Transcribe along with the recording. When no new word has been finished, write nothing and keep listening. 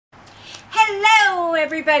Hello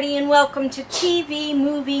everybody and welcome to TV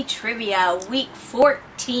Movie Trivia Week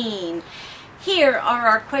 14. Here are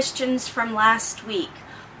our questions from last week.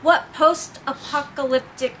 What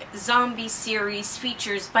post-apocalyptic zombie series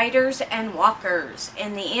features biters and walkers?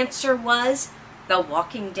 And the answer was The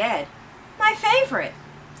Walking Dead. My favorite.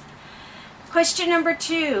 Question number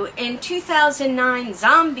 2. In 2009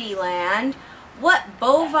 Zombieland, what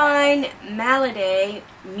bovine malady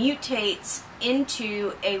mutates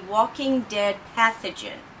into a Walking Dead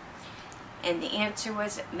pathogen? And the answer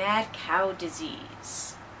was mad cow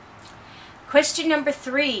disease. Question number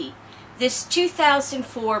 3. This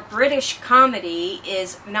 2004 British comedy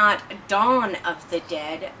is not Dawn of the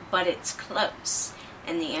Dead, but it's close.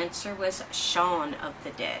 And the answer was Shaun of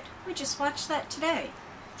the Dead. We just watched that today.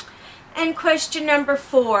 And question number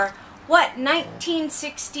 4. What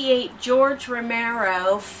 1968 George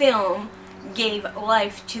Romero film gave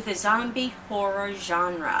life to the zombie horror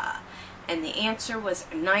genre? And the answer was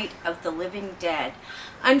Night of the Living Dead.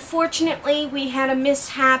 Unfortunately, we had a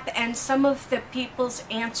mishap and some of the people's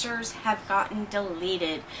answers have gotten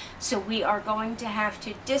deleted. So we are going to have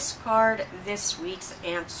to discard this week's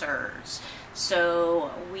answers.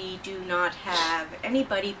 So we do not have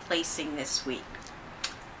anybody placing this week.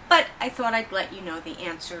 But I thought I'd let you know the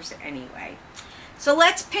answers anyway. So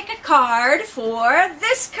let's pick a card for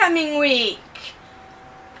this coming week.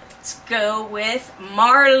 Let's go with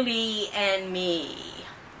Marley and Me.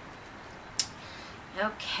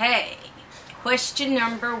 Okay, question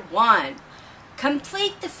number 1.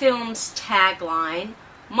 Complete the film's tagline,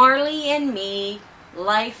 Marley and Me,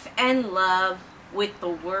 Life and Love with the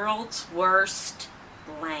World's Worst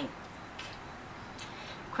blank.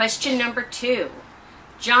 Question number 2.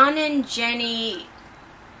 John and Jenny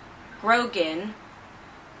Grogan,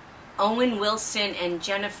 Owen Wilson and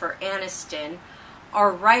Jennifer Aniston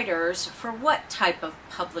are writers for what type of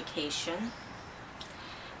publication?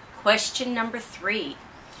 Question number 3.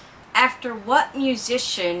 After what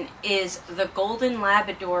musician is the Golden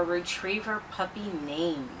Labrador Retriever puppy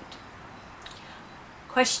named?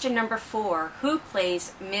 Question number 4. Who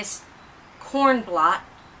plays Miss Kornblut,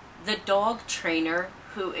 the dog trainer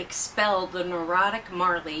who expelled the neurotic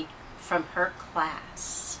Marley from her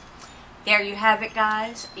class? There you have it,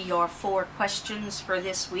 guys. Your 4 questions for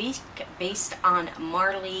this week based on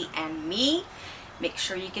Marley and Me. Make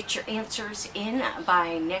sure you get your answers in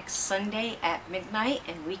by next Sunday at midnight,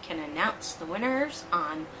 and we can announce the winners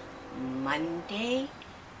on Monday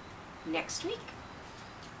next week.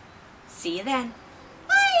 See you then.